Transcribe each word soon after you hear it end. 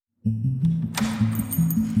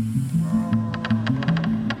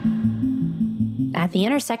At the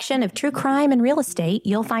intersection of true crime and real estate,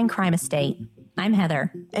 you'll find Crime Estate. I'm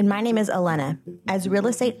Heather. And my name is Elena. As real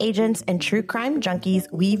estate agents and true crime junkies,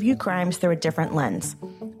 we view crimes through a different lens.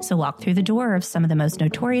 So walk through the door of some of the most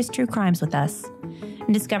notorious true crimes with us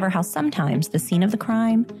and discover how sometimes the scene of the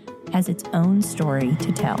crime has its own story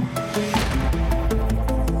to tell.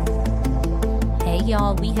 Hey,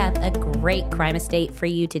 y'all, we have a great Crime Estate for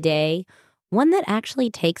you today. One that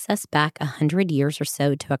actually takes us back 100 years or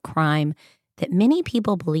so to a crime that many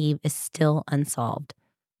people believe is still unsolved.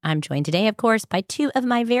 I'm joined today, of course, by two of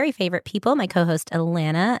my very favorite people, my co-host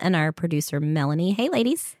Alana and our producer Melanie. Hey,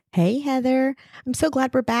 ladies. Hey, Heather. I'm so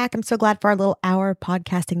glad we're back. I'm so glad for our little hour of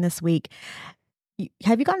podcasting this week.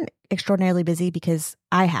 Have you gotten extraordinarily busy? Because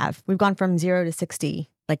I have. We've gone from 0 to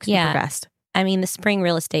 60, like super fast. I mean, the spring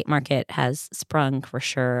real estate market has sprung for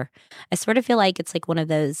sure. I sort of feel like it's like one of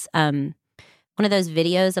those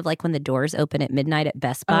videos of like when the doors open at midnight at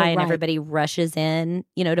Best Buy and everybody rushes in,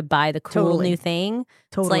 to buy the cool new thing.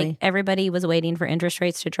 Totally. It's like everybody was waiting for interest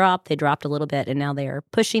rates to drop. They dropped a little bit and now they are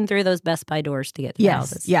pushing through those Best Buy doors to get to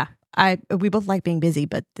houses. Yeah. We both like being busy,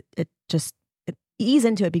 but ease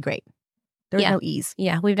into it be great. There's no ease.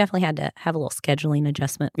 Yeah, we've definitely had to have a little scheduling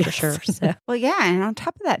adjustment for sure. So. Well, yeah. And on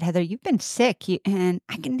top of that, Heather, you've been sick and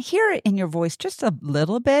I can hear it in your voice just a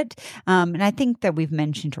little bit. And I think that we've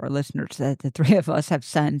mentioned to our listeners that the three of us have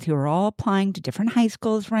sons who are all applying to different high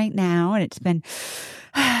schools right now. And it's been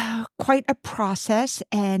quite a process.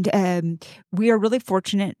 And we are really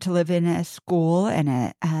fortunate to live in a school and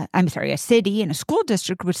a city and a school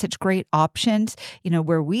district with such great options.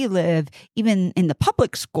 Where we live, even in the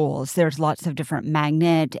public schools, there's lots of different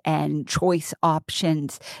magnet and choice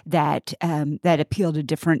options that appeal to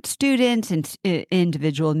different students and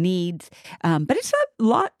individual needs. But it's a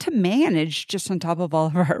lot to manage just on top of all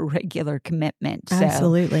of our regular commitments.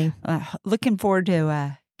 Absolutely. So, looking forward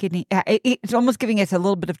to it's almost giving us a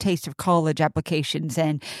little bit of taste of college applications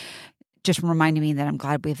and just reminding me that I'm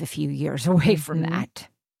glad we have a few years away from that.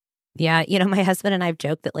 Yeah. My husband and I have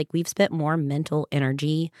joked that like we've spent more mental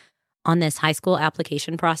energy on this high school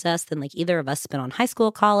application process than like either of us spent on high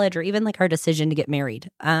school, college, or even like our decision to get married.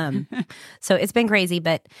 So it's been crazy.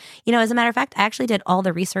 But, as a matter of fact, I actually did all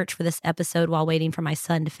the research for this episode while waiting for my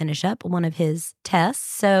son to finish up one of his tests.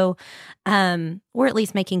 So we're at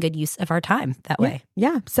least making good use of our time that way.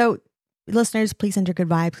 Yeah. So listeners, please send your good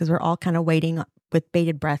vibes because we're all kind of waiting with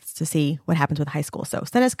bated breaths to see what happens with high school. So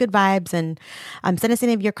send us good vibes and send us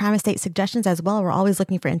any of your Crime Estate suggestions as well. We're always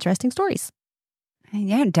looking for interesting stories.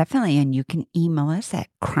 Yeah, definitely. And you can email us at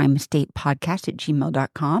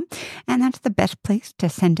crimeestatepodcast@gmail.com. And that's the best place to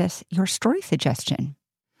send us your story suggestion.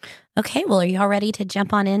 Okay, well, are y'all ready to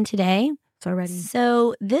jump on in today? So ready.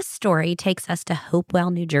 So this story takes us to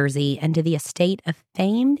Hopewell, New Jersey, and to the estate of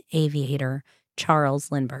famed aviator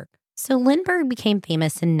Charles Lindbergh. So Lindbergh became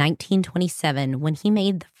famous in 1927 when he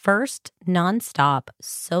made the first nonstop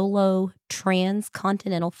solo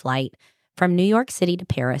transcontinental flight from New York City to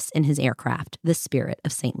Paris in his aircraft, the Spirit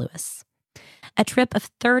of St. Louis. A trip of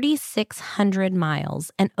 3,600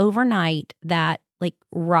 miles, and overnight that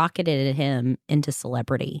rocketed him into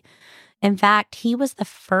celebrity. In fact, he was the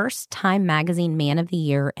first Time Magazine Man of the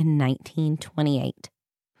Year in 1928.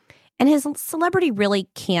 And his celebrity really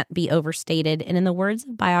can't be overstated. And in the words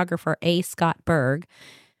of biographer A. Scott Berg,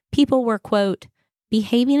 people were, quote,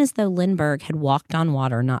 behaving as though Lindbergh had walked on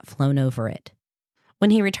water, not flown over it. When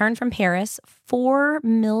he returned from Paris, 4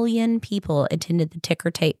 million people attended the ticker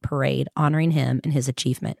tape parade honoring him and his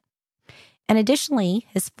achievement. And additionally,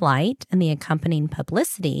 his flight and the accompanying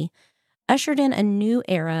publicity ushered in a new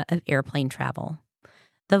era of airplane travel.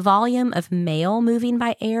 The volume of mail moving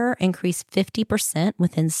by air increased 50%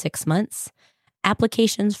 within 6 months.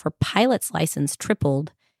 Applications for pilot's license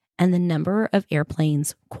tripled, and the number of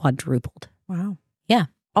airplanes quadrupled. Wow. Yeah.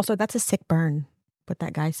 Also, that's a sick burn, what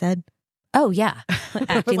that guy said. Oh, yeah.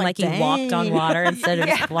 Acting like he walked on water instead of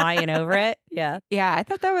just Yeah. flying over it. Yeah. Yeah, I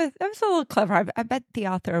thought that was a little clever. I bet the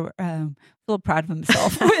author was a little proud of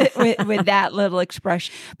himself with that little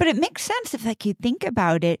expression. But it makes sense if you think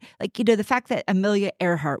about it. The fact that Amelia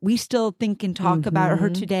Earhart, we still think and talk about her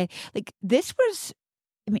today. This was,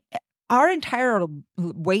 our entire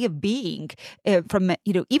way of being from,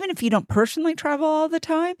 even if you don't personally travel all the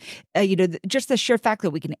time, just the sheer fact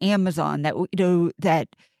that we can Amazon, that, that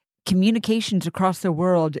communications across the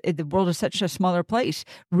world is such a smaller place,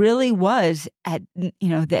 really was at,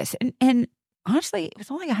 this. And honestly, it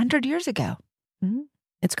was only 100 years ago. Mm-hmm.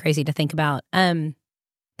 It's crazy to think about.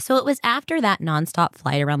 So it was after that nonstop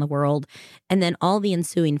flight around the world and then all the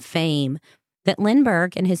ensuing fame that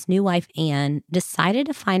Lindbergh and his new wife, Anne, decided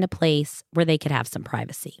to find a place where they could have some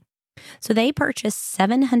privacy. So they purchased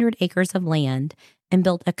 700 acres of land and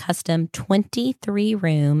built a custom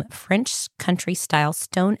 23-room French country-style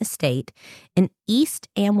stone estate in East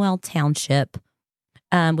Amwell Township,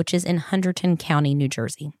 which is in Hunterdon County, New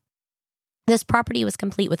Jersey. This property was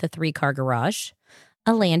complete with a 3-car garage,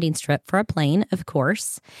 a landing strip for a plane, of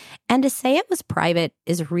course. And to say it was private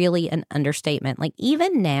is really an understatement. Like,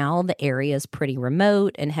 even now, the area is pretty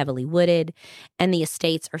remote and heavily wooded, and the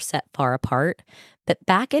estates are set far apart. But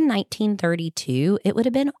back in 1932, it would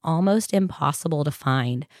have been almost impossible to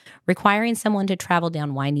find, requiring someone to travel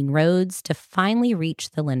down winding roads to finally reach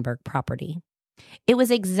the Lindbergh property. It was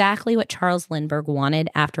exactly what Charles Lindbergh wanted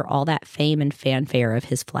after all that fame and fanfare of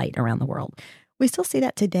his flight around the world. We still see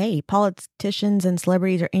that today. Politicians and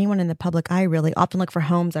celebrities or anyone in the public eye really often look for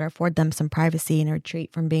homes that afford them some privacy and a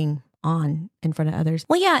retreat from being on in front of others.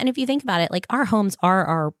 Well, yeah. And if you think about it, like, our homes are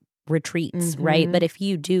our retreats, right? But if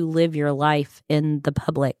you do live your life in the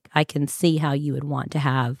public, I can see how you would want to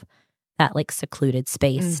have that like secluded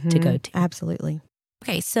space to go to. Absolutely.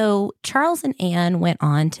 Okay. So Charles and Anne went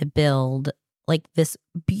on to build like this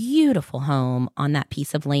beautiful home on that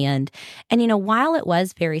piece of land. And, while it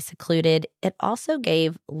was very secluded, it also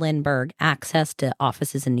gave Lindbergh access to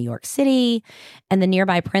offices in New York City and the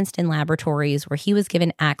nearby Princeton laboratories, where he was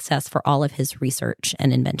given access for all of his research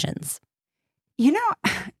and inventions.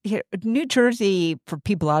 New Jersey, for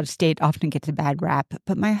people out of state, often gets a bad rap.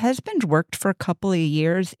 But my husband worked for a couple of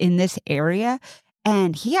years in this area,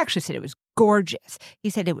 and he actually said it was gorgeous. He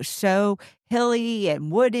said it was so hilly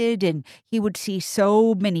and wooded, and he would see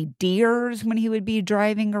so many deers when he would be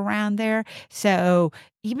driving around there. So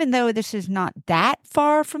even though this is not that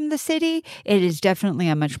far from the city, it is definitely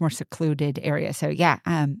a much more secluded area. So yeah,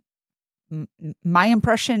 my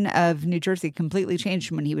impression of New Jersey completely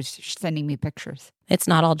changed when he was sending me pictures. It's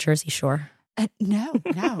not all Jersey Shore. No,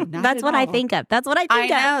 not That's what all. I think of. That's what I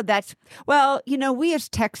think of. I know. We as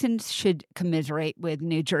Texans should commiserate with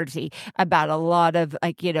New Jersey about a lot of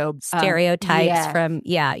stereotypes from,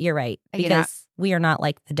 you're right. Because we are not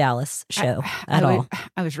like the Dallas show at all.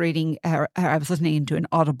 I was reading, I was listening to an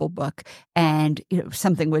Audible book, and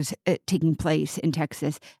something was taking place in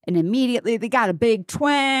Texas, and immediately they got a big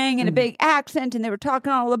twang and a big accent, and they were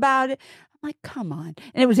talking all about it. I'm like, come on.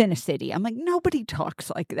 And it was in a city. I'm like, nobody talks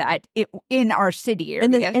like that in our city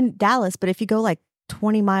area. In Dallas, but if you go like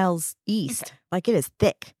 20 miles east, like, it is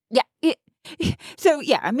thick. Yeah.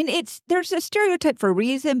 There's a stereotype for a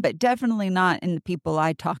reason, but definitely not in the people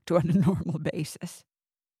I talk to on a normal basis.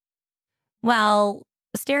 Well,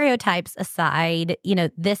 stereotypes aside,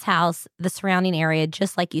 this house, the surrounding area,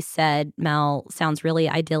 just like you said, Mel, sounds really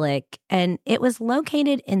idyllic. And it was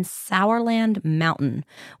located in Sourland Mountain,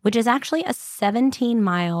 which is actually a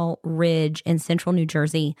 17-mile ridge in central New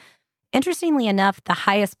Jersey. Interestingly enough, the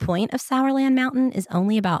highest point of Sourland Mountain is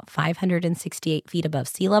only about 568 feet above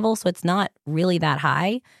sea level, so it's not really that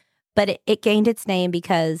high. But it gained its name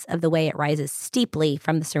because of the way it rises steeply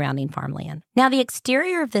from the surrounding farmland. Now, the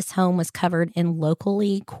exterior of this home was covered in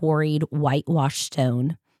locally quarried whitewashed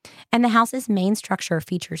stone, and the house's main structure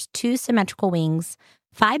features 2 symmetrical wings,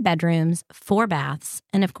 5 bedrooms, 4 baths,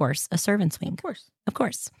 and of course, a servant's wing. Of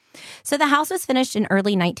course. So the house was finished in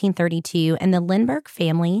early 1932, and the Lindbergh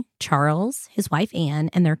family, Charles, his wife Anne,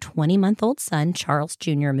 and their 20-month-old son, Charles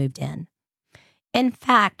Jr., moved in. In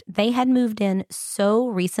fact, they had moved in so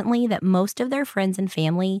recently that most of their friends and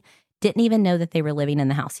family didn't even know that they were living in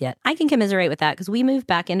the house yet. I can commiserate with that because we moved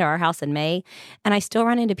back into our house in May, and I still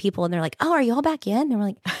run into people and they're like, "Oh, are you all back in?" And we're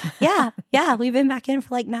like, yeah, we've been back in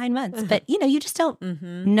for like 9 months. But, you just don't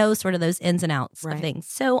know sort of those ins and outs of things.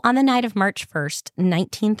 So on the night of March 1st,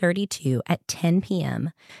 1932 at 10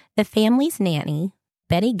 p.m., the family's nanny,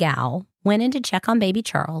 Betty Gow, went in to check on baby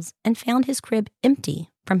Charles and found his crib empty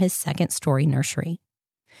from his second-story nursery.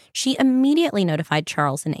 She immediately notified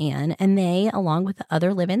Charles and Anne, and they, along with the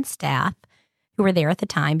other live-in staff who were there at the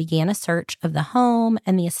time, began a search of the home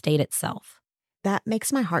and the estate itself. That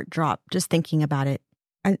makes my heart drop just thinking about it.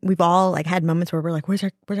 And we've all had moments where we're like, where's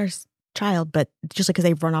our child? But just because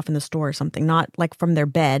they've run off in the store or something, not like from their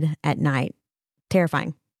bed at night.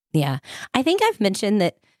 Terrifying. Yeah. I think I've mentioned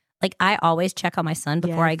that I always check on my son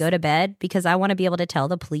before I go to bed because I want to be able to tell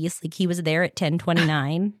the police he was there at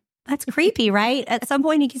 10:29. That's creepy, right? At some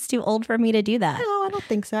point, he gets too old for me to do that. No, I don't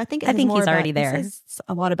think so. I think he's already there. It says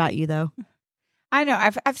a lot about you, though. I know.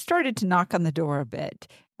 I've started to knock on the door a bit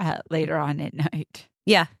later on at night.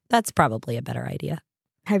 Yeah, that's probably a better idea.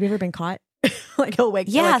 Have you ever been caught? Like he'll wake.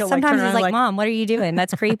 Yeah, like, he'll, sometimes turn he's around like, "Mom, what are you doing?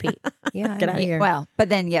 That's creepy." Yeah, Get out of here. Well, but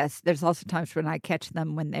then yes, there's also times when I catch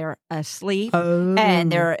them when they're asleep, Oh.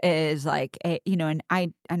 and there is like and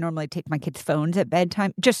I normally take my kids' phones at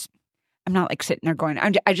bedtime. Just I'm not like sitting there going.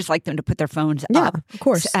 I just like them to put their phones up, of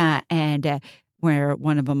course. and where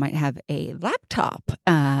one of them might have a laptop,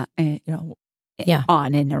 on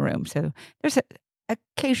in their room. So there's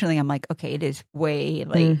occasionally I'm like, okay, it is way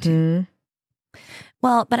late. Mhm.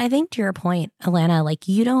 Well, but I think to your point, Alana, like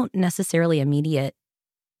you don't necessarily immediately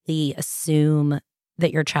assume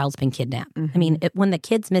that your child's been kidnapped. I mean, when the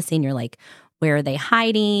kid's missing, you're like, where are they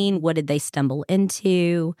hiding? What did they stumble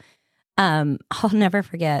into? I'll never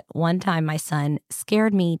forget one time my son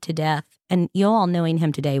scared me to death. And you all knowing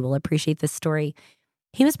him today will appreciate this story.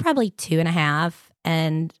 He was probably 2.5.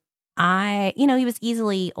 And he was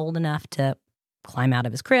easily old enough to climb out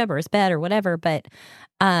of his crib or his bed or whatever. But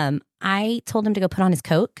I told him to go put on his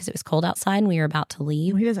coat because it was cold outside and we were about to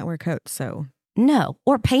leave. Well, he doesn't wear coats, so. No,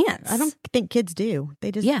 or pants. I don't think kids do.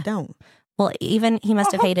 They just don't. Well, even he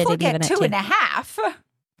must have hated it even at 2.5.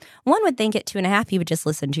 One would think at 2.5 you would just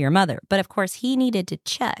listen to your mother. But of course, he needed to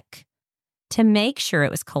check to make sure it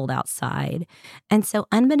was cold outside. And so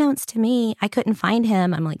unbeknownst to me, I couldn't find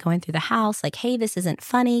him. I'm like going through the house like, hey, this isn't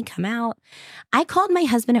funny. Come out. I called my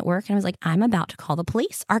husband at work and I was like, I'm about to call the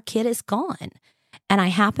police. Our kid is gone. And I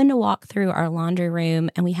happened to walk through our laundry room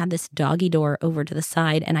and we had this doggy door over to the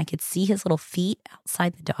side and I could see his little feet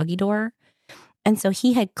outside the doggy door. And so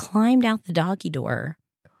he had climbed out the doggy door.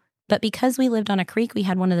 But because we lived on a creek, we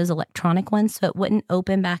had one of those electronic ones, so it wouldn't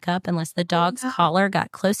open back up unless the dog's collar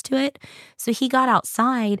got close to it. So he got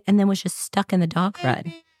outside and then was just stuck in the dog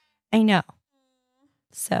run. I know.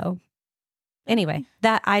 So anyway,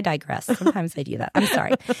 that I digress. Sometimes I do that. I'm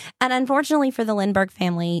sorry. And unfortunately for the Lindbergh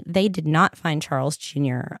family, they did not find Charles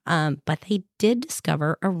Jr., but they did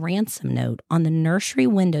discover a ransom note on the nursery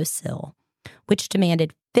windowsill, which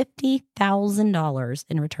demanded $50,000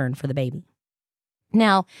 in return for the baby.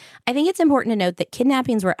 Now, I think it's important to note that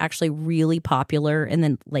kidnappings were actually really popular in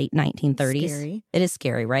the late 1930s. Scary. It is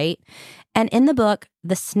scary, right? And in the book,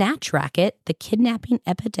 The Snatch Racket, the Kidnapping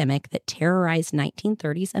Epidemic That Terrorized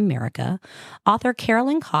 1930s America, author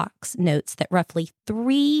Carolyn Cox notes that roughly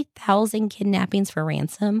 3,000 kidnappings for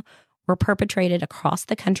ransom were perpetrated across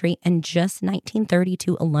the country in just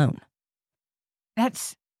 1932 alone.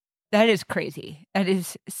 That is crazy. That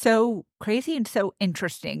is so crazy and so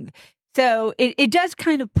interesting. So it does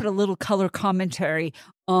kind of put a little color commentary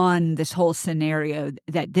on this whole scenario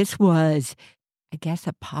that this was, I guess,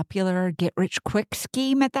 a popular get-rich-quick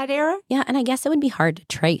scheme at that era. Yeah, and I guess it would be hard to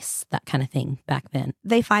trace that kind of thing back then.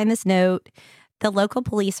 They find this note, the local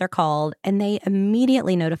police are called, and they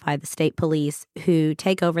immediately notify the state police who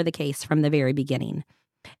take over the case from the very beginning.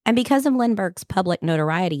 And because of Lindbergh's public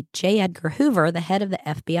notoriety, J. Edgar Hoover, the head of the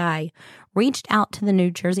FBI, reached out to the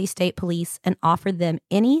New Jersey State Police and offered them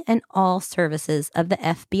any and all services of the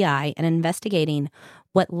FBI in investigating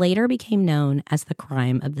what later became known as the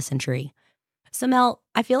crime of the century. So, Mel,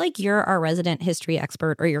 I feel like you're our resident history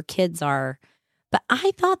expert, or your kids are, but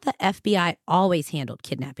I thought the FBI always handled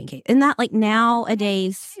kidnapping cases. Isn't that like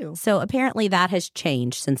nowadays? So apparently that has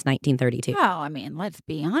changed since 1932. Well, I mean, let's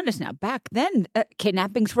be honest now. Back then,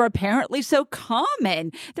 kidnappings were apparently so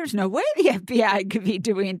common. There's no way the FBI could be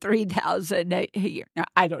doing 3,000 a year. No,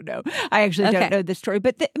 I don't know. I actually don't know the story.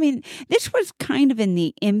 But this was kind of in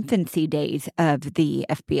the infancy days of the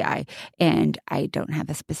FBI. And I don't have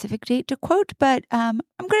a specific date to quote, but I'm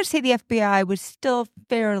going to say the FBI was still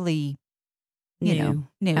fairly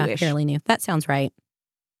newish. Fairly new. That sounds right.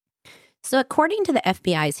 So according to the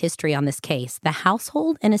FBI's history on this case, the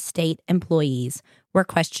household and estate employees were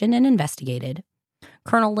questioned and investigated.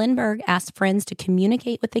 Colonel Lindbergh asked friends to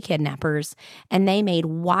communicate with the kidnappers, and they made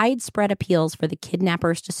widespread appeals for the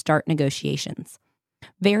kidnappers to start negotiations.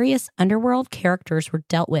 Various underworld characters were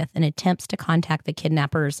dealt with in attempts to contact the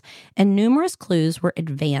kidnappers, and numerous clues were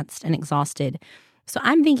advanced and exhausted. So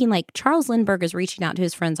I'm thinking like Charles Lindbergh is reaching out to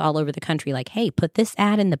his friends all over the country, like, hey, put this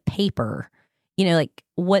ad in the paper.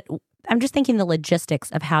 What I'm just thinking the logistics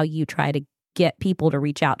of how you try to get people to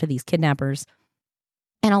reach out to these kidnappers.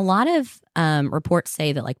 And a lot of reports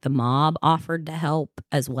say that like the mob offered to help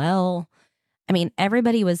as well. I mean,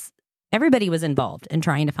 everybody was involved in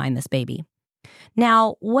trying to find this baby.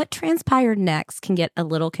 Now, what transpired next can get a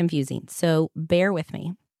little confusing, so bear with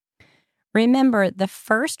me. Remember, the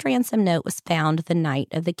first ransom note was found the night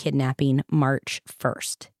of the kidnapping, March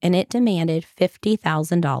 1st, and it demanded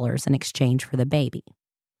 $50,000 in exchange for the baby.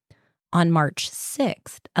 On March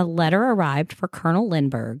 6th, a letter arrived for Colonel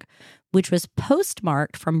Lindbergh, which was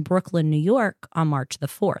postmarked from Brooklyn, New York on March the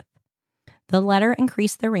 4th. The letter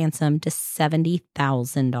increased the ransom to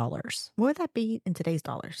 $70,000. What would that be in today's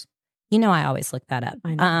dollars? You know, I always look that up.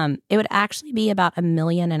 I know. It would actually be about $1.5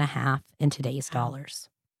 million in today's dollars.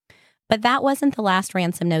 But that wasn't the last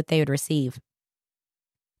ransom note they would receive.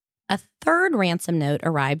 A third ransom note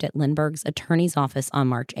arrived at Lindbergh's attorney's office on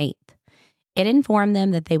March 8th. It informed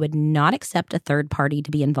them that they would not accept a third party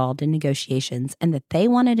to be involved in negotiations and that they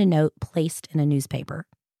wanted a note placed in a newspaper.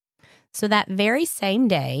 So that very same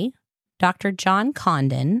day, Dr. John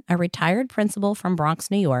Condon, a retired principal from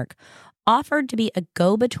Bronx, New York, offered to be a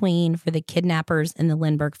go-between for the kidnappers and the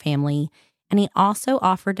Lindbergh family, and he also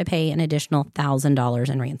offered to pay an additional $1,000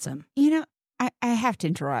 in ransom. You know, I have to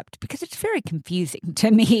interrupt because it's very confusing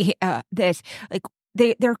to me, this. Like,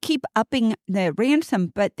 they're keep upping the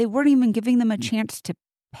ransom, but they weren't even giving them a chance to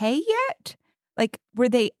pay yet? Like, were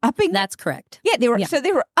they upping? That's correct. Yeah, they were. Yeah. So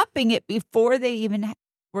they were upping it before they even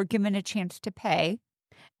were given a chance to pay.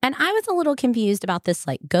 And I was a little confused about this,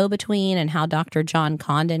 like, go-between and how Dr. John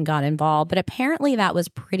Condon got involved. But apparently that was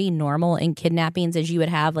pretty normal in kidnappings, as you would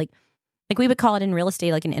have, like we would call it in real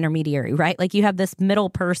estate, like an intermediary, right? Like you have this middle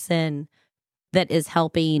person that is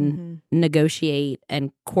helping negotiate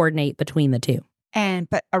and coordinate between the two.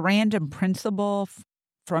 But a random principal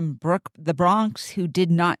from the Bronx who did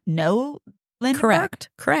not know Lindbergh?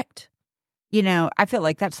 Correct. You know, I feel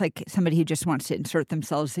like that's like somebody who just wants to insert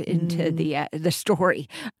themselves into the story.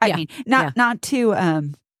 I mean, not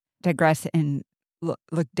to digress and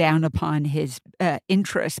look down upon his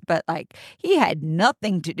interest, but like he had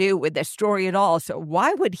nothing to do with the story at all. So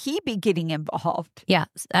why would he be getting involved? Yeah,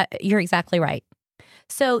 you're exactly right.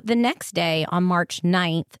 So the next day, on March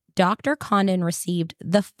 9th, Dr. Condon received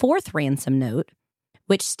the fourth ransom note,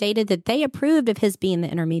 which stated that they approved of his being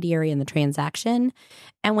the intermediary in the transaction.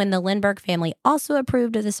 And when the Lindbergh family also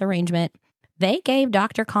approved of this arrangement, they gave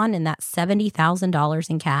Dr. Condon that $70,000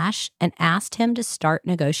 in cash and asked him to start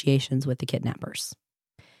negotiations with the kidnappers.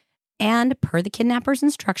 And per the kidnappers'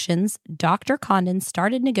 instructions, Dr. Condon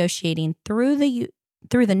started negotiating through the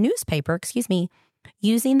newspaper,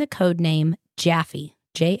 using the code name Jaffe,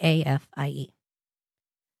 Jafie.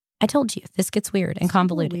 I told you, this gets weird and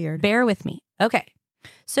convoluted. Weird. Bear with me. Okay.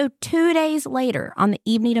 So 2 days later, on the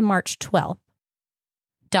evening of March 12th,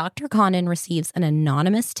 Dr. Condon receives an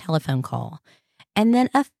anonymous telephone call and then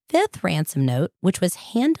a fifth ransom note, which was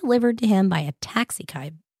hand-delivered to him by a taxi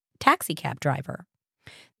cab driver.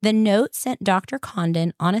 The note sent Dr.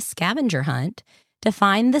 Condon on a scavenger hunt to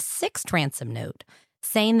find the sixth ransom note,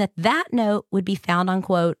 saying that note would be found on,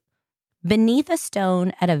 quote, beneath a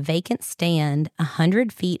stone at a vacant stand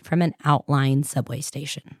 100 feet from an outlying subway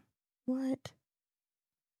station. What?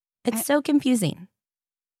 It's so confusing.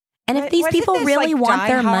 And if these people really want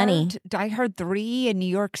their money. Die Hard 3 in New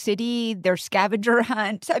York City, their scavenger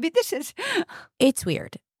hunt. I mean, this is... It's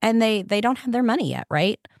weird. And they don't have their money yet,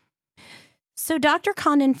 right? So Dr.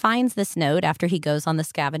 Condon finds this note after he goes on the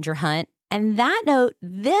scavenger hunt. And that note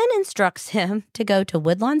then instructs him to go to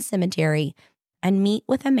Woodlawn Cemetery and meet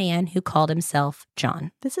with a man who called himself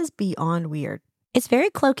John. This is beyond weird. It's very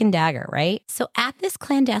cloak and dagger, right? So at this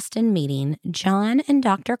clandestine meeting, John and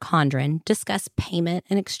Dr. Condon discuss payment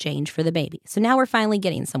in exchange for the baby. So now we're finally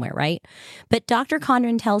getting somewhere, right? But Dr.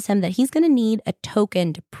 Condon tells him that he's going to need a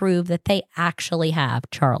token to prove that they actually have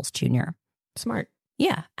Charles Jr. Smart.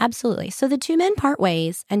 Yeah, absolutely. So the two men part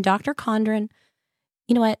ways, and Dr. Condon,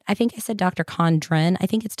 you know what? I think I said Dr. Condon. I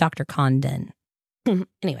think it's Dr. Condon.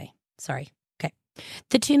 Anyway, sorry.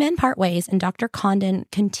 The two men part ways, and Dr. Condon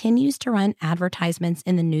continues to run advertisements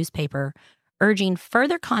in the newspaper, urging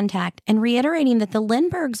further contact and reiterating that the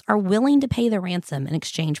Lindberghs are willing to pay the ransom in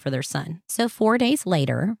exchange for their son. So 4 days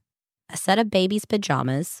later, a set of baby's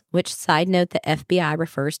pajamas, which, side note, the FBI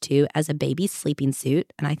refers to as a baby's sleeping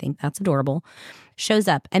suit, and I think that's adorable, shows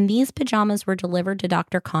up. And these pajamas were delivered to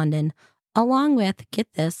Dr. Condon, along with,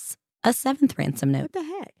 get this, a seventh ransom note. What the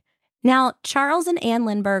heck? Now, Charles and Ann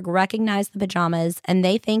Lindbergh recognize the pajamas, and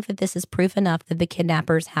they think that this is proof enough that the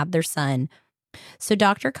kidnappers have their son. So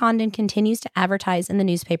Dr. Condon continues to advertise in the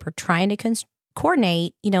newspaper, trying to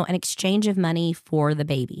coordinate, an exchange of money for the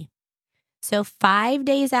baby. So 5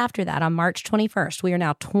 days after that, on March 21st, we are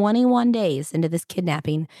now 21 days into this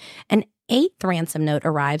kidnapping, an eighth ransom note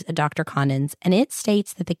arrives at Dr. Condon's, and it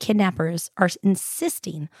states that the kidnappers are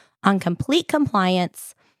insisting on complete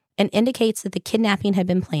compliance and indicates that the kidnapping had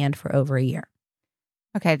been planned for over a year.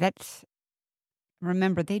 Okay,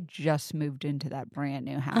 remember, they just moved into that brand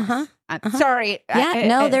new house. Sorry.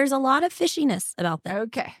 Yeah, there's a lot of fishiness about that.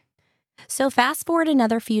 Okay. So fast forward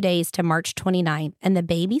another few days to March 29th, and the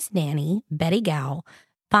baby's nanny, Betty Gow,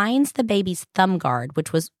 finds the baby's thumb guard,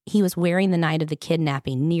 he was wearing the night of the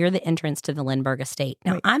kidnapping near the entrance to the Lindbergh estate.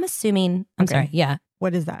 Now, Wait. I'm assuming, I'm Okay. sorry, yeah.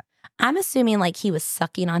 What is that? I'm assuming like he was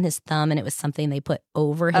sucking on his thumb and it was something they put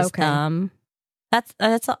over his Okay. thumb.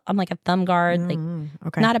 I'm like a thumb guard, like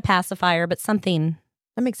Okay. not a pacifier, but something.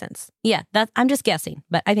 That makes sense. Yeah, I'm just guessing,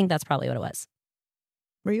 but I think that's probably what it was.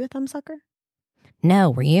 Were you a thumb sucker? No,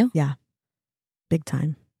 were you? Yeah. Big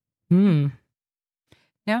time. Hmm.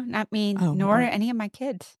 No, not me, Oh, nor oh. any of my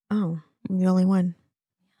kids. Oh, I'm the only one.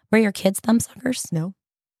 Were your kids thumb suckers? No.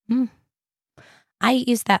 I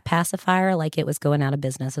used that pacifier like it was going out of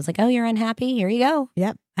business. I was like, oh, you're unhappy? Here you go.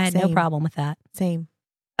 Yep. I had no Same. problem with that. Same.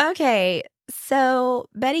 Okay, so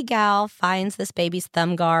Betty Gal finds this baby's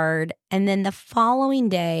thumb guard, and then the following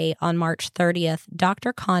day, on March 30th,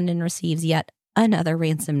 Dr. Condon receives yet another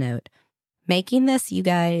ransom note, making this, you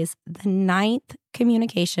guys, the 9th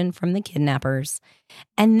communication from the kidnappers.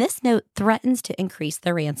 And this note threatens to increase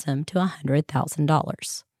the ransom to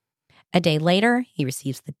 $100,000. A day later, he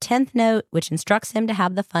receives the 10th note, which instructs him to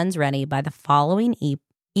have the funds ready by the following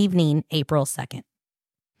evening, April 2nd.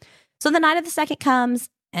 So the night of the 2nd comes,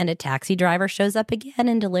 and a taxi driver shows up again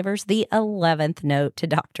and delivers the 11th note to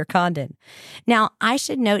Dr. Condon. Now, I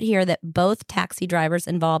should note here that both taxi drivers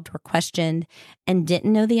involved were questioned and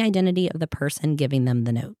didn't know the identity of the person giving them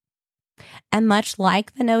the note. And much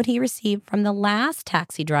like the note he received from the last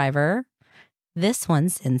taxi driver, this one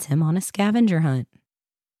sends him on a scavenger hunt.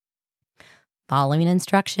 Following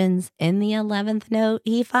instructions in the 11th note,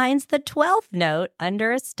 he finds the 12th note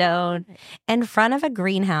under a stone in front of a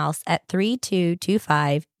greenhouse at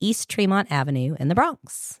 3225 East Tremont Avenue in the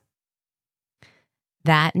Bronx.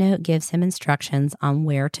 That note gives him instructions on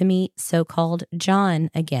where to meet so-called John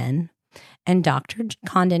again, and Dr.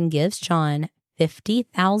 Condon gives John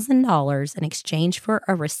 $50,000 in exchange for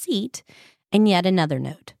a receipt and yet another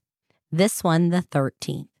note, this one the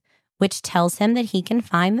 13th. Which tells him that he can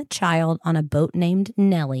find the child on a boat named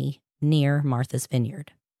Nellie near Martha's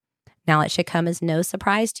Vineyard. Now, it should come as no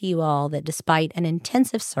surprise to you all that despite an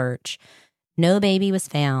intensive search, no baby was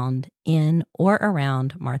found in or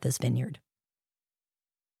around Martha's Vineyard.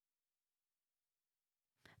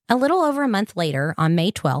 A little over a month later, on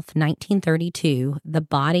May 12th, 1932, the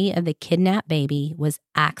body of the kidnapped baby was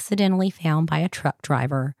accidentally found by a truck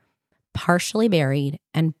driver, partially buried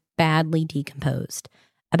and badly decomposed,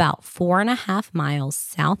 about 4.5 miles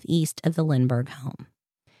southeast of the Lindbergh home.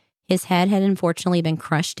 His head had unfortunately been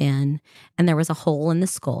crushed in, and there was a hole in the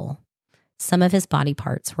skull. Some of his body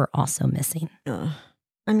parts were also missing. I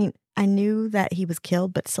mean, I knew that he was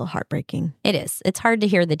killed, but still heartbreaking. It is. It's hard to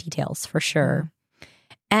hear the details for sure.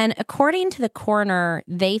 And according to the coroner,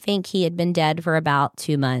 they think he had been dead for about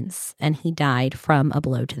 2 months, and he died from a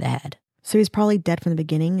blow to the head. So he's probably dead from the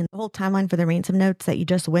beginning, and the whole timeline for the ransom notes that you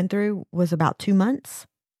just went through was about 2 months?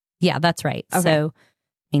 Yeah, that's right. Okay. So,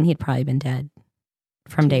 I mean, he'd probably been dead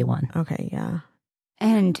from day one. Okay, yeah.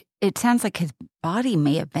 And it sounds like his body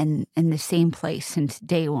may have been in the same place since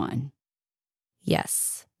day one.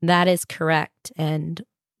 Yes, that is correct. And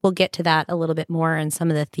we'll get to that a little bit more in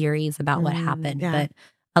some of the theories about what happened. yeah. But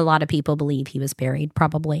a lot of people believe he was buried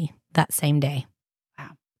probably that same day.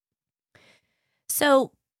 Wow.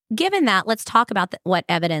 So, given that, let's talk about what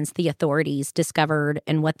evidence the authorities discovered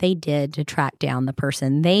and what they did to track down the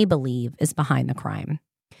person they believe is behind the crime.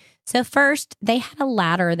 So first, they had a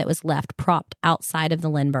ladder that was left propped outside of the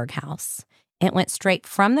Lindbergh house. It went straight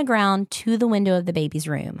from the ground to the window of the baby's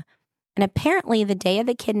room. And apparently the day of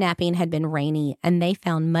the kidnapping had been rainy, and they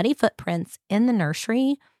found muddy footprints in the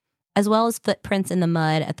nursery, as well as footprints in the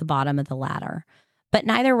mud at the bottom of the ladder. But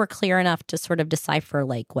neither were clear enough to sort of decipher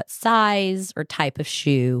like what size or type of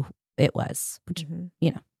shoe it was, which,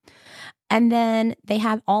 you know. And then they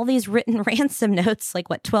have all these written ransom notes, like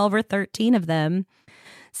 12 or 13 of them,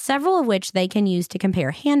 several of which they can use to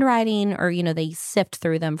compare handwriting, or, they sift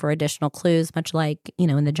through them for additional clues, much like,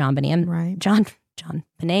 in the John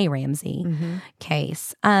Benet Ramsey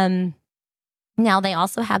case. Now, they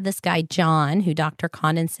also have this guy, John, who Dr.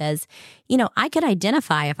 Condon says, I could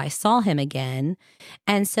identify if I saw him again.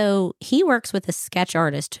 And so he works with a sketch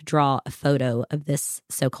artist to draw a photo of this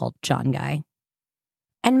so-called John guy.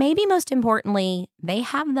 And maybe most importantly, they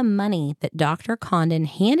have the money that Dr. Condon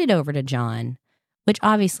handed over to John, which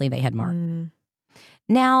obviously they had marked.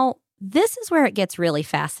 Now, this is where it gets really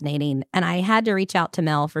fascinating. And I had to reach out to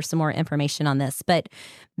Mel for some more information on this. But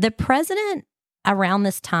the president around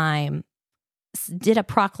this time did a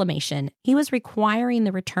proclamation. He was requiring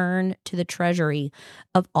the return to the Treasury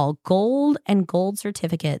of all gold and gold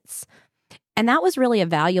certificates And that was really a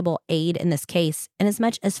valuable aid in this case, and as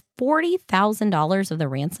much as $40,000 of the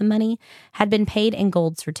ransom money had been paid in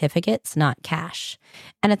gold certificates, not cash.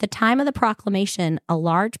 And at the time of the proclamation, a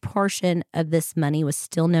large portion of this money was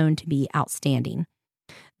still known to be outstanding.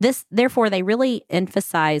 Therefore, they really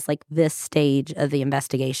emphasize like this stage of the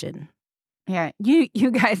investigation. Yeah,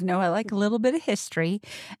 you guys know I like a little bit of history.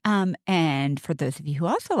 And for those of you who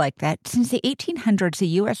also like that, since the 1800s, the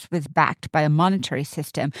U.S. was backed by a monetary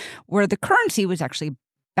system where the currency was actually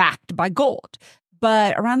backed by gold.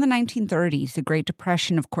 But around the 1930s, the Great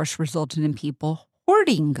Depression, of course, resulted in people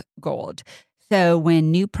hoarding gold. So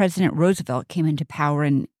when new President Roosevelt came into power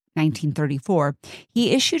in 1934,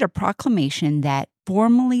 he issued a proclamation that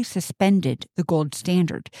formally suspended the gold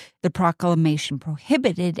standard. The proclamation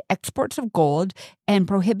prohibited exports of gold and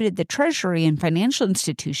prohibited the Treasury and financial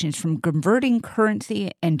institutions from converting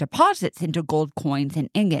currency and deposits into gold coins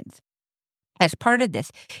and ingots. As part of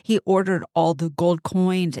this, he ordered all the gold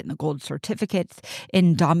coins and the gold certificates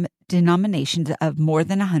in denominations of more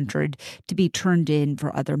than 100 to be turned in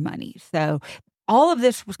for other money. So all of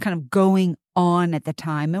this was kind of going on at the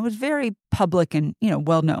time. It was very public and,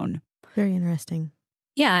 well known. Very interesting.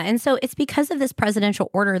 Yeah, and so it's because of this presidential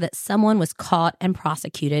order that someone was caught and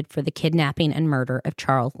prosecuted for the kidnapping and murder of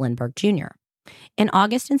Charles Lindbergh Jr. In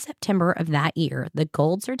August and September of that year, the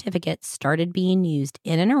gold certificates started being used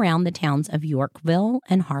in and around the towns of Yorkville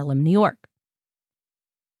and Harlem, New York.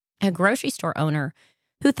 A grocery store owner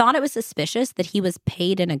who thought it was suspicious that he was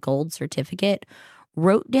paid in a gold certificate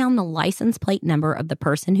wrote down the license plate number of the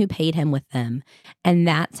person who paid him with them, and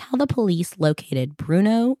that's how the police located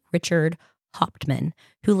Bruno Richard Hauptmann,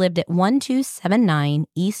 who lived at 1279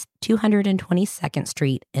 East 222nd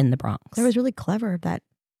Street in the Bronx. That was really clever of that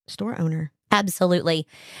store owner. Absolutely.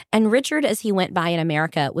 And Richard, as he went by in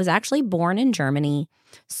America, was actually born in Germany,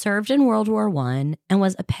 served in World War I, and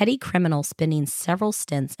was a petty criminal spending several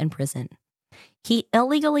stints in prison. He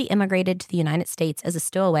illegally immigrated to the United States as a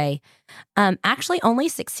stowaway, actually only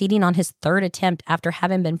succeeding on his third attempt after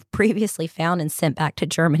having been previously found and sent back to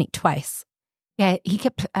Germany twice. Yeah, he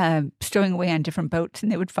kept stowing away on different boats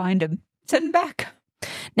and they would find him, send him back.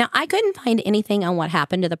 Now, I couldn't find anything on what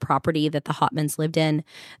happened to the property that the Hauptmanns lived in,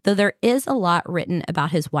 though there is a lot written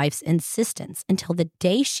about his wife's insistence until the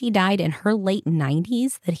day she died in her late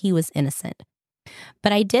 90s that he was innocent.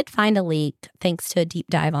 But I did find a leak, thanks to a deep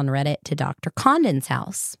dive on Reddit, to Dr. Condon's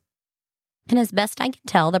house. And as best I can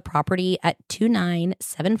tell, the property at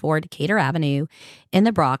 2974 Decatur Avenue in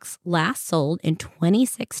the Bronx last sold in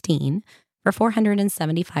 2016 for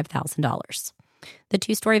 $475,000. The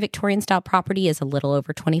two-story Victorian-style property is a little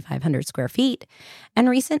over 2,500 square feet, and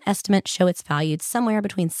recent estimates show it's valued somewhere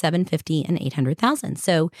between $750,000 and $800,000.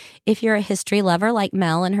 So if you're a history lover like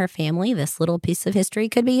Mel and her family, this little piece of history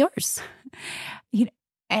could be yours.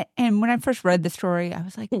 And when I first read the story, I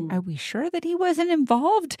was like, are we sure that he wasn't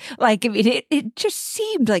involved? Like, I mean, it just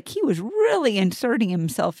seemed like he was really inserting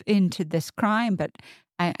himself into this crime, but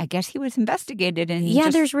I guess he was investigated.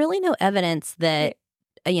 And there's really no evidence that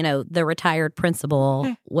the retired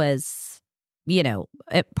principal was,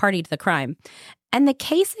 party to the crime. And the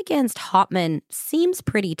case against Hauptmann seems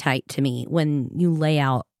pretty tight to me when you lay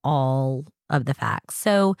out all of the facts.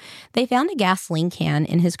 So they found a gasoline can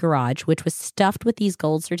in his garage, which was stuffed with these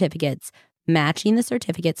gold certificates, matching the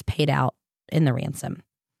certificates paid out in the ransom.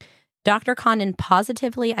 Dr. Condon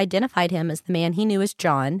positively identified him as the man he knew as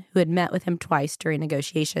John, who had met with him twice during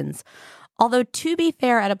negotiations. Although, to be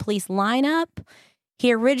fair, at a police lineup,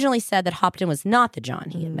 he originally said that Hauptmann was not the John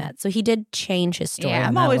he had met. So he did change his story. Yeah,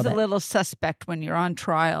 I'm always a little suspect when you're on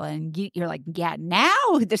trial and you're like, yeah, now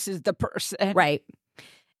this is the person. Right.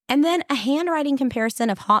 And then a handwriting comparison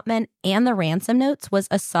of Hauptmann and the ransom notes was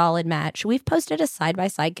a solid match. We've posted a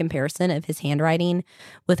side-by-side comparison of his handwriting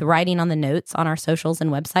with writing on the notes on our socials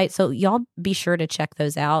and website. So y'all be sure to check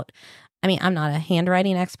those out. I mean, I'm not a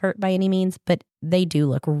handwriting expert by any means, but they do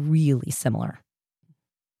look really similar.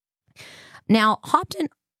 Now, Hauptmann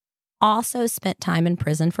also spent time in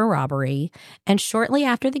prison for robbery, and shortly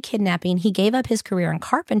after the kidnapping, he gave up his career in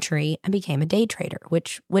carpentry and became a day trader,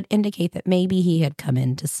 which would indicate that maybe he had come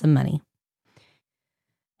into some money.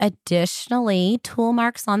 Additionally, tool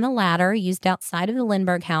marks on the ladder used outside of the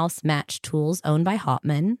Lindbergh house matched tools owned by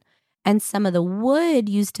Hauptmann, and some of the wood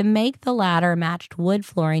used to make the ladder matched wood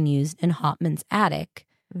flooring used in Hauptmann's attic.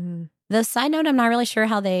 Mm-hmm. The side note, I'm not really sure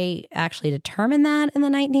how they actually determined that in the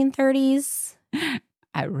 1930s.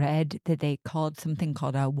 I read that they called something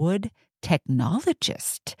called a wood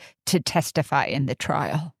technologist to testify in the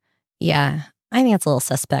trial. Yeah, I think it's a little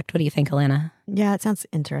suspect. What do you think, Alana? Yeah, it sounds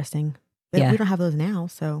interesting. Yeah. We don't have those now,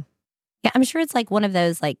 so. Yeah, I'm sure it's like one of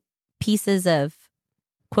those like pieces of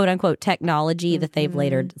quote unquote technology that they've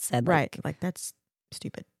later said. Right. Like, that's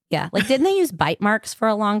stupid. Yeah. Like, didn't they use bite marks for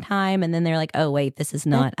a long time? And then they're like, oh, wait, this is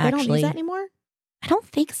not They actually. don't use that anymore? I don't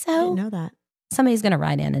think so. I didn't know that. Somebody's going to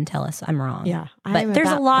write in and tell us I'm wrong. Yeah. But there's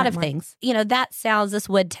a lot of things. You know, this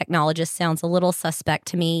wood technologist sounds a little suspect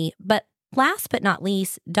to me. But last but not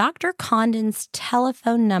least, Dr. Condon's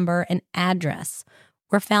telephone number and address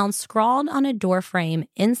were found scrawled on a door frame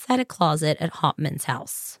inside a closet at Hauptmann's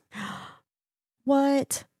house.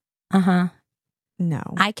 What? Uh-huh. No.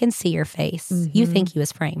 I can see your face. You think he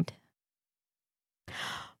was framed.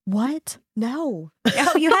 What? No.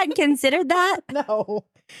 Oh, you hadn't considered that?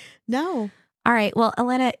 No. All right. Well,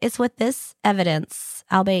 Elena, it's with this evidence,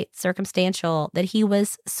 albeit circumstantial, that he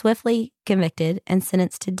was swiftly convicted and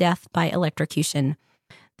sentenced to death by electrocution.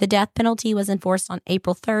 The death penalty was enforced on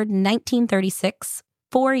April 3rd, 1936,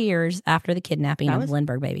 4 years after the kidnapping of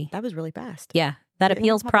Lindbergh Baby. That was really fast. Yeah. That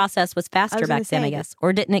appeals process was faster back then, I guess.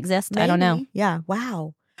 Or didn't exist. Maybe. I don't know. Yeah.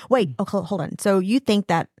 Wow. Wait. Okay, hold on. So you think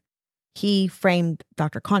that he framed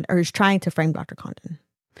Dr. Condon, or is trying to frame Dr. Condon?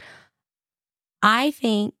 I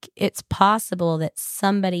think it's possible that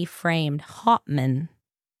somebody framed Hauptmann,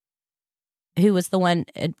 who was the one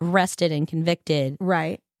arrested and convicted,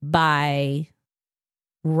 right, by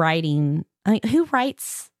writing. I mean, who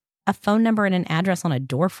writes a phone number and an address on a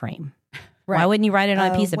door frame? Right. Why wouldn't you write it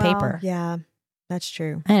on a piece of paper? Yeah, that's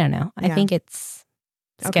true. I don't know. I think it's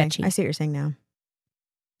sketchy. Okay, I see what you're saying now.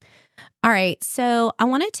 All right. So I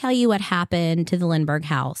want to tell you what happened to the Lindbergh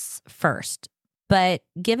house first. But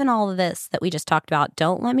given all of this that we just talked about,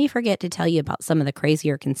 don't let me forget to tell you about some of the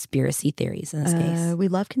crazier conspiracy theories in this case. We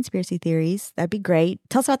love conspiracy theories. That'd be great.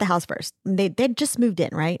 Tell us about the house first. They'd just moved in,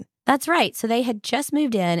 right? That's right. So they had just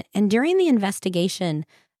moved in. And during the investigation,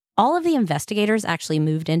 all of the investigators actually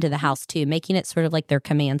moved into the house too, making it sort of like their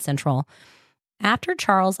command central. After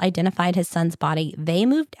Charles identified his son's body, they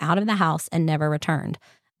moved out of the house and never returned.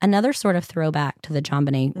 Another sort of throwback to the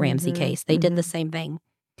JonBenet Ramsey case. They did the same thing.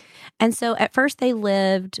 And so at first they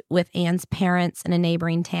lived with Anne's parents in a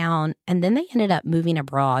neighboring town, and then they ended up moving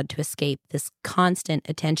abroad to escape this constant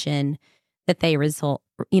attention that they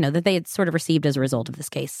had sort of received as a result of this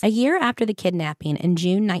case. A year after the kidnapping, in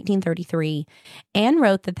June 1933, Anne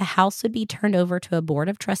wrote that the house would be turned over to a board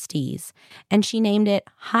of trustees, and she named it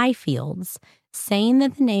Highfields, saying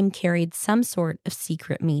that the name carried some sort of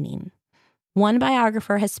secret meaning. One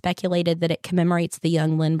biographer has speculated that it commemorates the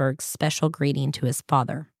young Lindbergh's special greeting to his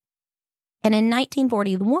father. And in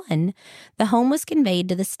 1941, the home was conveyed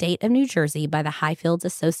to the state of New Jersey by the Highfields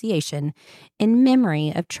Association in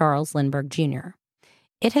memory of Charles Lindbergh Jr.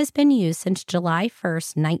 It has been used since July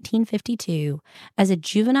 1st, 1952, as a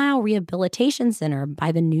juvenile rehabilitation center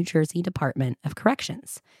by the New Jersey Department of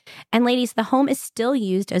Corrections. And ladies, the home is still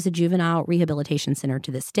used as a juvenile rehabilitation center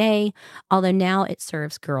to this day, although now it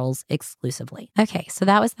serves girls exclusively. Okay, so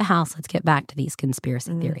that was the house. Let's get back to these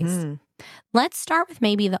conspiracy theories. Let's start with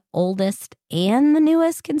maybe the oldest and the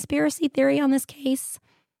newest conspiracy theory on this case.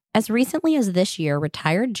 As recently as this year,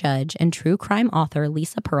 retired judge and true crime author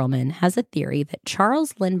Lisa Pearlman has a theory that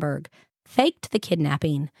Charles Lindbergh faked the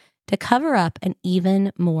kidnapping to cover up an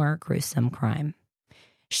even more gruesome crime.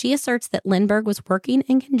 She asserts that Lindbergh was working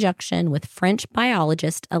in conjunction with French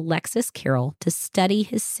biologist Alexis Carrel to study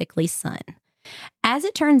his sickly son. As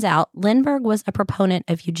it turns out, Lindbergh was a proponent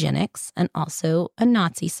of eugenics and also a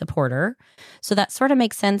Nazi supporter. So that sort of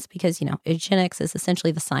makes sense because, eugenics is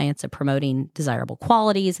essentially the science of promoting desirable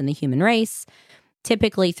qualities in the human race,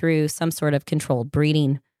 typically through some sort of controlled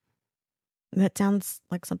breeding. That sounds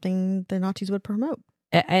like something the Nazis would promote.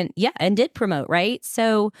 And did promote, right?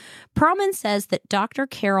 So Pearlman says that Dr.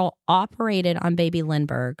 Carrel operated on baby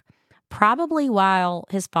Lindbergh probably while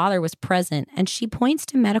his father was present, and she points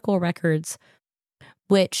to medical records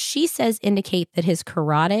which she says indicate that his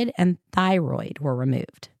carotid and thyroid were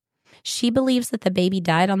removed. She believes that the baby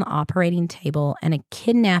died on the operating table and a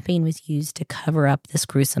kidnapping was used to cover up this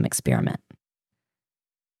gruesome experiment.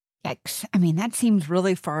 Yikes. I mean, that seems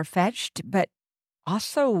really far-fetched, but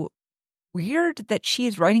also weird that she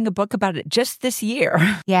is writing a book about it just this year.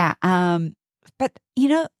 Yeah. But,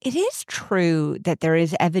 it is true that there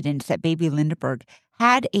is evidence that baby Lindbergh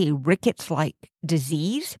had a rickets-like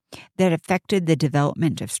disease that affected the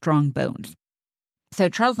development of strong bones. So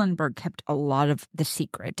Charles Lindbergh kept a lot of the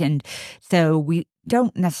secret, and so we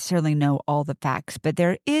don't necessarily know all the facts, but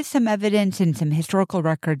there is some evidence and some historical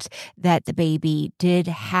records that the baby did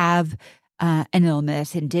have an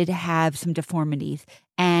illness and did have some deformities.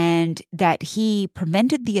 and that he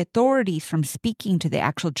prevented the authorities from speaking to the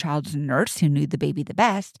actual child's nurse who knew the baby the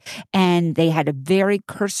best. And they had a very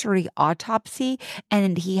cursory autopsy,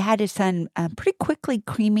 and he had his son pretty quickly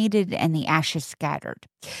cremated and the ashes scattered.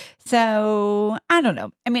 So I don't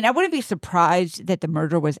know. I mean, I wouldn't be surprised that the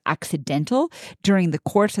murder was accidental during the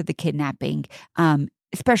course of the kidnapping,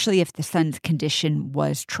 especially if the son's condition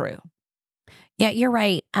was true. Yeah, you're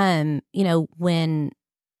right.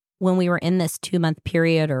 When we were in this 2-month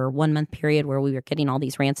period or 1-month period where we were getting all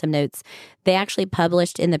these ransom notes, they actually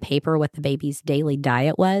published in the paper what the baby's daily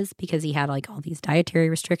diet was, because he had like all these dietary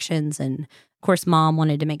restrictions. And of course, mom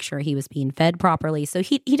wanted to make sure he was being fed properly. So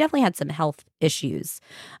he definitely had some health issues.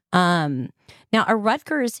 Now, a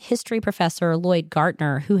Rutgers history professor, Lloyd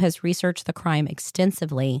Gartner, who has researched the crime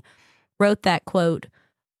extensively, wrote that, quote,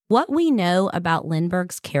 "What we know about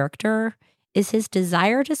Lindbergh's character is his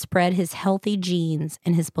desire to spread his healthy genes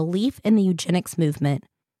and his belief in the eugenics movement,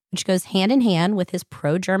 which goes hand in hand with his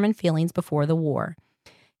pro-German feelings before the war.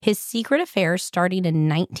 His secret affairs starting in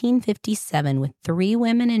 1957 with 3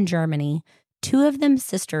 women in Germany, 2 of them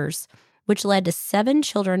sisters, which led to 7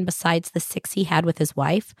 children besides the 6 he had with his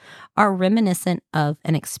wife, are reminiscent of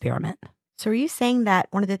an experiment." So are you saying that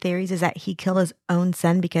one of the theories is that he killed his own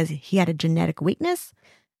son because he had a genetic weakness?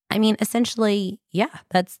 I mean, essentially, yeah,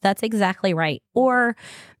 that's exactly right. Or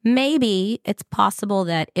maybe it's possible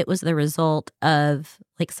that it was the result of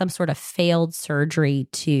like some sort of failed surgery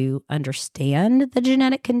to understand the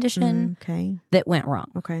genetic condition that went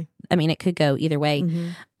wrong. Okay. I mean, it could go either way.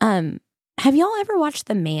 Mm-hmm. Have y'all ever watched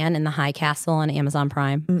The Man in the High Castle on Amazon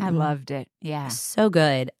Prime? I loved it. Yeah. So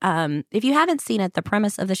good. If you haven't seen it, the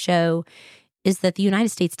premise of the show is that the United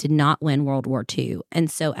States did not win World War II.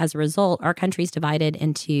 And so as a result, our country's divided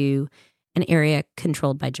into an area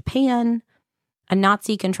controlled by Japan, a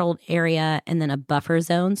Nazi-controlled area, and then a buffer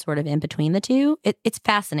zone sort of in between the two. It's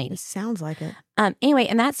fascinating. It sounds like it. Anyway,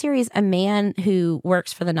 in that series, a man who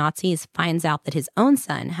works for the Nazis finds out that his own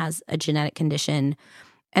son has a genetic condition,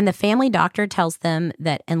 and the family doctor tells them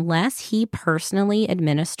that unless he personally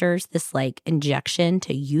administers this like injection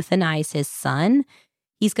to euthanize his son,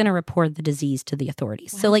 he's going to report the disease to the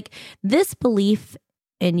authorities. Wow. So like this belief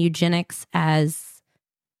in eugenics as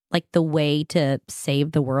like the way to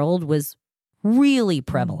save the world was really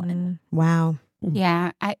prevalent. Wow.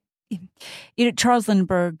 Yeah. Charles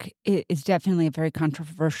Lindbergh is definitely a very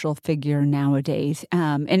controversial figure nowadays.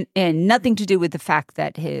 And nothing to do with the fact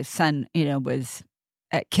that his son, was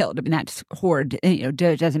killed. I mean, that's horrid. It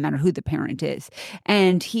doesn't matter who the parent is.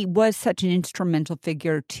 And he was such an instrumental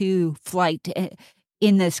figure to flight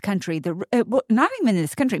in this country, not even in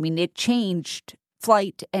this country. I mean, it changed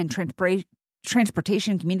flight and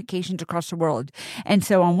transportation, communications across the world. And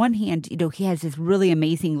so on one hand, he has this really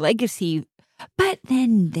amazing legacy, but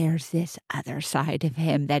then there's this other side of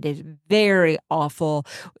him that is very awful,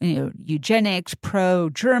 eugenics,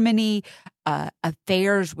 pro-Germany,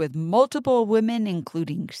 affairs with multiple women,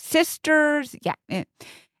 including sisters. Yeah.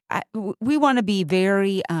 We want to be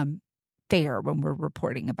very fair when we're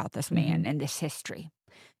reporting about this man and this history.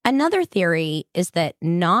 Another theory is that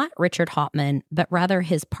not Richard Hauptmann, but rather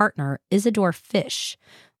his partner, Isidore Fish,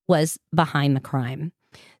 was behind the crime.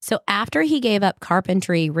 So after he gave up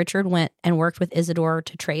carpentry, Richard went and worked with Isidore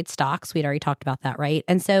to trade stocks. We'd already talked about that, right?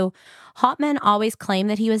 And so Hauptmann always claimed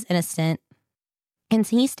that he was innocent. And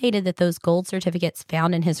he stated that those gold certificates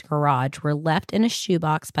found in his garage were left in a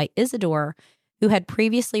shoebox by Isidore, who had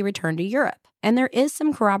previously returned to Europe. And there is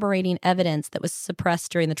some corroborating evidence that was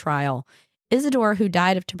suppressed during the trial. Isidore, who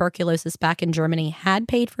died of tuberculosis back in Germany, had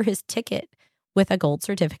paid for his ticket with a gold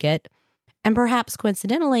certificate. And perhaps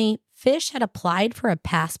coincidentally, Fish had applied for a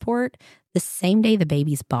passport the same day the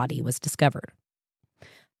baby's body was discovered.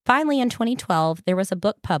 Finally, in 2012, there was a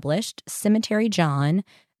book published, Cemetery John,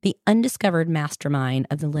 the undiscovered mastermind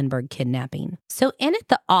of the Lindbergh kidnapping. So in it,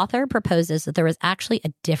 the author proposes that there was actually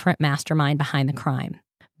a different mastermind behind the crime,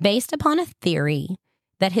 based upon a theory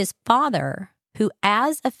that his father, who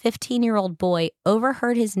as a 15-year-old boy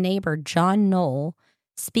overheard his neighbor John Knoll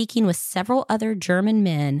speaking with several other German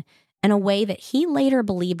men in a way that he later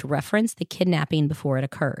believed referenced the kidnapping before it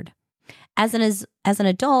occurred. As an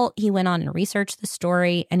adult, he went on and researched the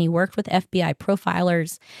story, and he worked with FBI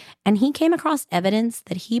profilers, and he came across evidence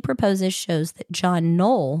that he proposes shows that John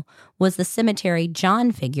Knoll was the Cemetery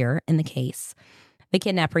John figure in the case. The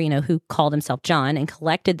kidnapper, who called himself John and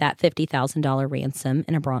collected that $50,000 ransom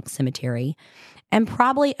in a Bronx cemetery, and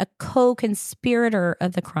probably a co-conspirator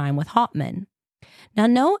of the crime with Hauptmann. Now,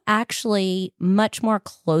 Knoll actually much more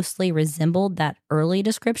closely resembled that early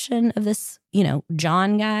description of this,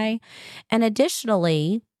 John guy. And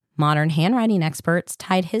additionally, modern handwriting experts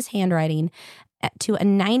tied his handwriting to a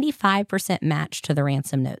 95% match to the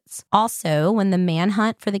ransom notes. Also, when the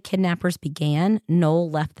manhunt for the kidnappers began, Noel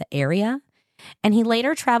left the area, and he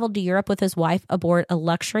later traveled to Europe with his wife aboard a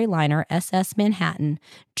luxury liner, SS Manhattan,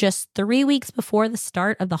 just 3 weeks before the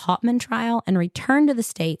start of the Hauptmann trial, and returned to the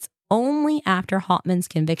States only after Hauptmann's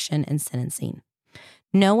conviction and sentencing.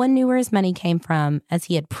 No one knew where his money came from, as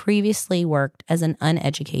he had previously worked as an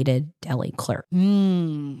uneducated deli clerk.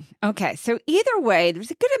 Okay, so either way,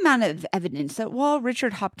 there's a good amount of evidence that while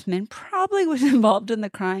Richard Hauptmann probably was involved in the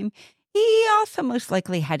crime, he also most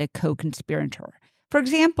likely had a co-conspirator. For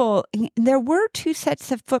example, there were 2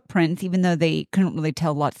 sets of footprints, even though they couldn't really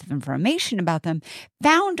tell lots of information about them,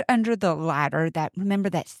 found under the ladder that, remember,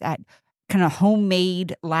 that's that kind of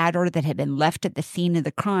homemade ladder that had been left at the scene of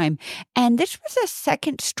the crime. And this was a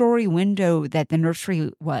 2nd-story window that the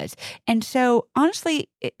nursery was. And so, honestly,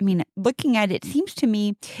 I mean, looking at it, it seems to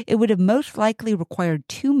me it would have most likely required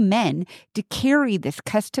 2 men to carry this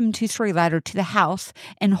custom 2-story ladder to the house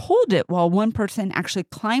and hold it while one person actually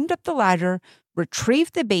climbed up the ladder,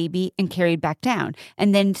 retrieved the baby, and carried back down.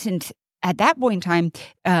 And then, since at that point in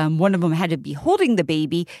time, one of them had to be holding the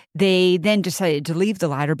baby, they then decided to leave the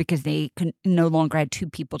ladder because they no longer had 2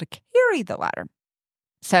 people to carry the ladder.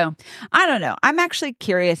 So I don't know. I'm actually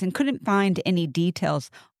curious and couldn't find any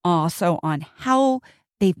details also on how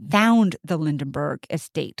they found the Lindbergh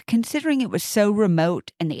estate, considering it was so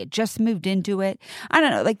remote and they had just moved into it. I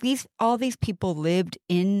don't know, like all these people lived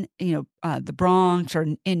in, the Bronx or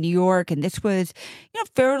in New York, and this was,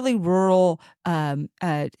 fairly rural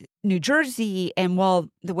New Jersey. And while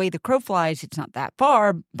the way the crow flies, it's not that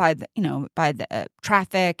far by the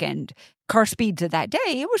traffic and car speeds of that day,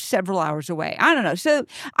 it was several hours away. I don't know. So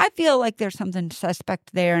I feel like there's something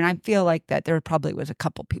suspect there, and I feel like that there probably was a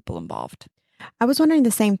couple people involved. I was wondering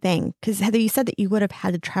the same thing, because Heather, you said that you would have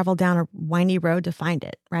had to travel down a windy road to find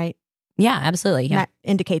it, right? Yeah, absolutely. Yeah. That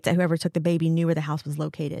indicates that whoever took the baby knew where the house was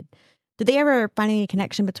located. Did they ever find any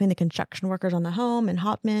connection between the construction workers on the home and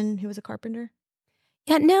Hauptmann, who was a carpenter?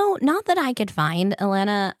 Yeah, no, not that I could find,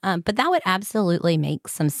 Elena, but that would absolutely make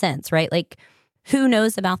some sense, right? Like, who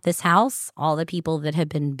knows about this house? All the people that have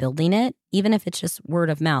been building it, even if it's just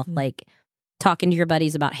word of mouth, like talking to your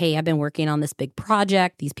buddies about, hey, I've been working on this big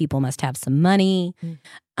project. These people must have some money.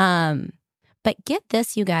 But get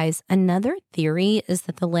this, you guys, another theory is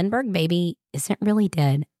that the Lindbergh baby isn't really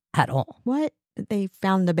dead at all. What? They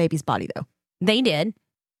found the baby's body, though. They did.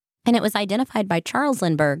 And it was identified by Charles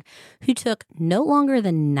Lindbergh, who took no longer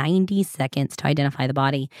than 90 seconds to identify the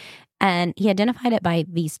body. And he identified it by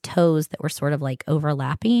these toes that were sort of like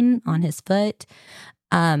overlapping on his foot.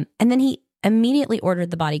 And then he immediately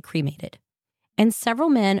ordered the body cremated. And several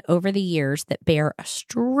men over the years that bear a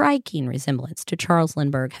striking resemblance to Charles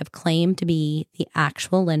Lindbergh have claimed to be the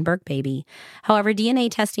actual Lindbergh baby. However, DNA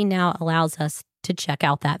testing now allows us to check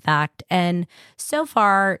out that fact. And so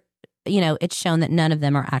far, it's shown that none of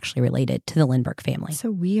them are actually related to the Lindbergh family. So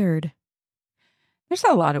weird. There's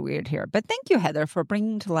a lot of weird here. But thank you, Heather, for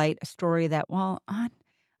bringing to light a story that, well,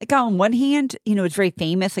 on one hand, it's very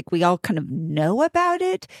famous. Like, we all kind of know about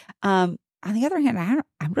it. On the other hand,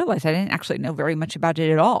 I realized I didn't actually know very much about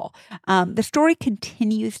it at all. The story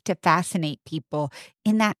continues to fascinate people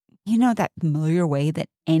in that, that familiar way that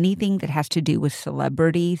anything that has to do with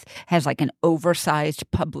celebrities has like an oversized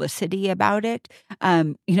publicity about it.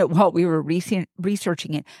 While we were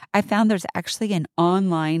researching it, I found there's actually an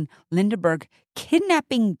online Lindbergh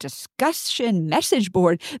kidnapping discussion message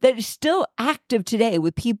board that is still active today,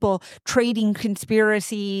 with people trading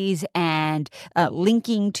conspiracies and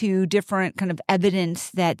linking to different kind of evidence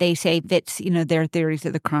that they say fits, their theories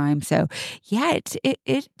of the crime. So yeah,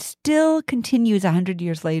 it still continues 100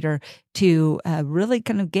 years later to really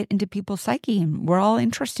kind of get into people's psyche, and we're all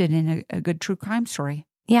interested in a good true crime story.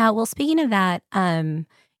 Yeah. Well, speaking of that,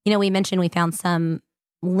 we mentioned we found some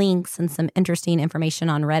links and some interesting information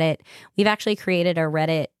on Reddit. We've actually created a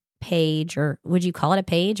Reddit page, or would you call it a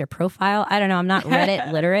page or profile? I don't know. I'm not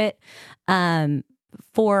Reddit literate,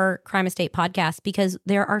 for Crime Estate Podcast, because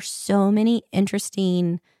there are so many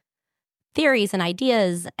interesting theories and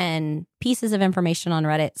ideas and pieces of information on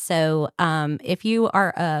Reddit. So if you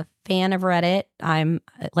are a fan of Reddit,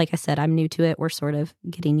 like I said, I'm new to it. We're sort of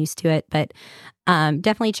getting used to it, but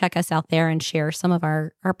definitely check us out there and share some of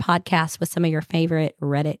our podcasts with some of your favorite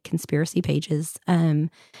Reddit conspiracy pages. And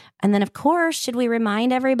then, of course, should we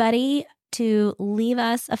remind everybody to leave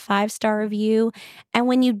us a 5-star review? And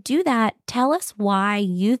when you do that, tell us why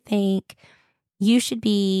you think you should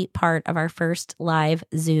be part of our first live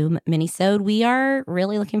Zoom minisode. We are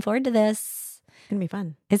really looking forward to this. going to be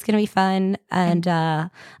fun. It's going to be fun. And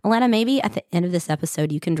Alana, maybe at the end of this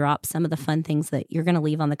episode, you can drop some of the fun things that you're going to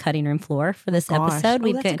leave on the cutting room floor for this episode.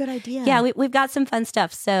 That's a good idea. Yeah, we've got some fun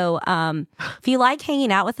stuff. So if you like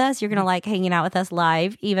hanging out with us, you're going to like hanging out with us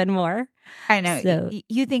live even more. I know. So,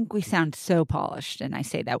 you think we sound so polished, and I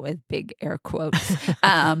say that with big air quotes.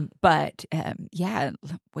 But yeah,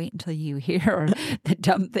 wait until you hear the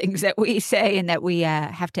dumb things that we say and that we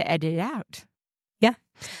have to edit out. Yeah.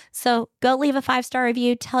 So go leave a 5-star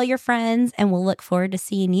review, tell your friends, and we'll look forward to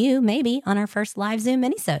seeing you maybe on our first live Zoom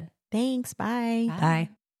minisode. Thanks. Bye. Bye.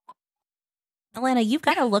 Alana, you've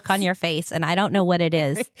got a look on your face, and I don't know what it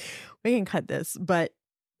is. We can cut this, but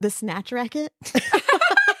the snatch racket.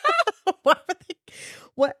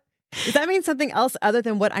 What does that mean? Something else other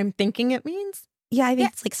than what I'm thinking it means? Yeah, I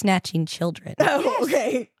think it's like snatching children. Oh, yes.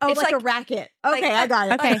 Okay. Oh, It's like a like- racket. Okay, like- I got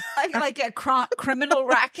it. Okay. like a criminal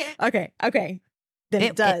racket. Okay. Then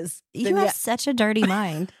it does. You Then have such a dirty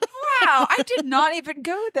mind. Wow, I did not even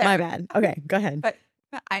go there. My bad. Okay, go ahead. But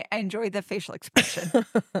I enjoy the facial expression.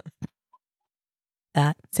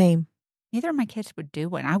 That. Same. Neither of my kids would do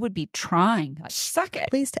one. I would be trying. Like, suck it.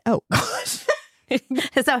 Please. Oh, gosh.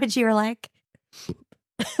 Is that what you were like?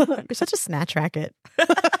 You're such a snatch racket.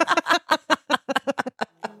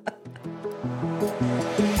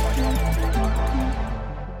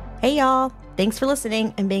 Hey, y'all. Thanks for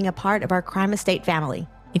listening and being a part of our Crime Estate family.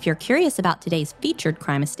 If you're curious about today's featured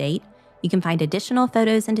crime estate, you can find additional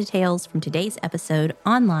photos and details from today's episode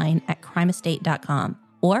online at crimeestate.com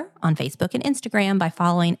or on Facebook and Instagram by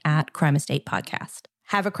following at Crime Estate Podcast.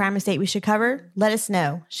 Have a crime estate we should cover? Let us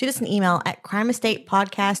know. Shoot us an email at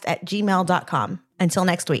crimeestatepodcast@gmail.com. Until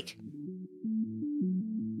next week.